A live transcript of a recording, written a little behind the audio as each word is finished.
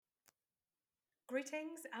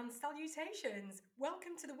Greetings and salutations.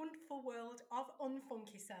 Welcome to the wonderful world of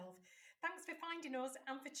Unfunky Self. Thanks for finding us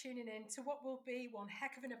and for tuning in to what will be one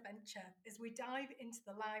heck of an adventure as we dive into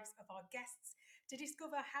the lives of our guests to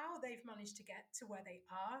discover how they've managed to get to where they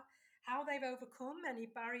are, how they've overcome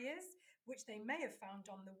any barriers which they may have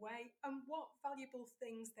found on the way, and what valuable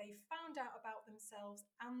things they found out about themselves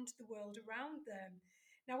and the world around them.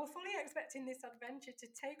 Now, we're fully expecting this adventure to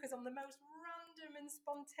take us on the most random and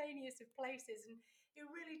spontaneous of places, and it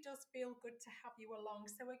really does feel good to have you along.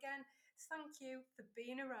 So, again, thank you for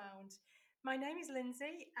being around. My name is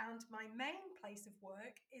Lindsay, and my main place of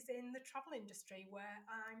work is in the travel industry where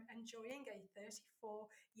I'm enjoying a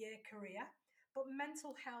 34-year career. But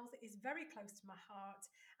mental health is very close to my heart,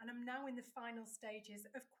 and I'm now in the final stages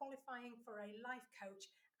of qualifying for a life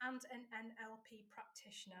coach and an NLP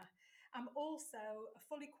practitioner. I'm also a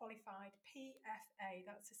fully qualified PFA,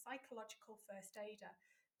 that's a psychological first aider,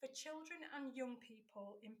 for children and young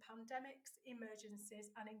people in pandemics,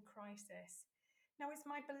 emergencies, and in crisis. Now, it's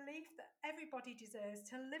my belief that everybody deserves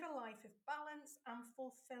to live a life of balance and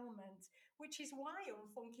fulfillment, which is why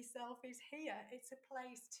Unfunky Self is here. It's a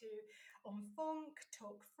place to unfunk,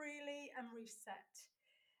 talk freely, and reset.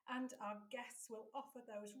 And our guests will offer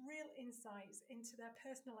those real insights into their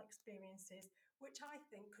personal experiences, which I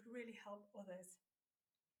think could really help others.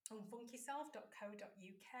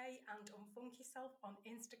 Unfunkyself.co.uk and Unfunkyself on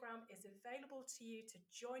Instagram is available to you to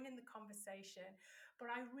join in the conversation. But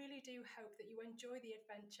I really do hope that you enjoy the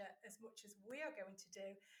adventure as much as we are going to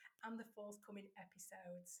do and the forthcoming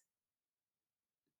episodes.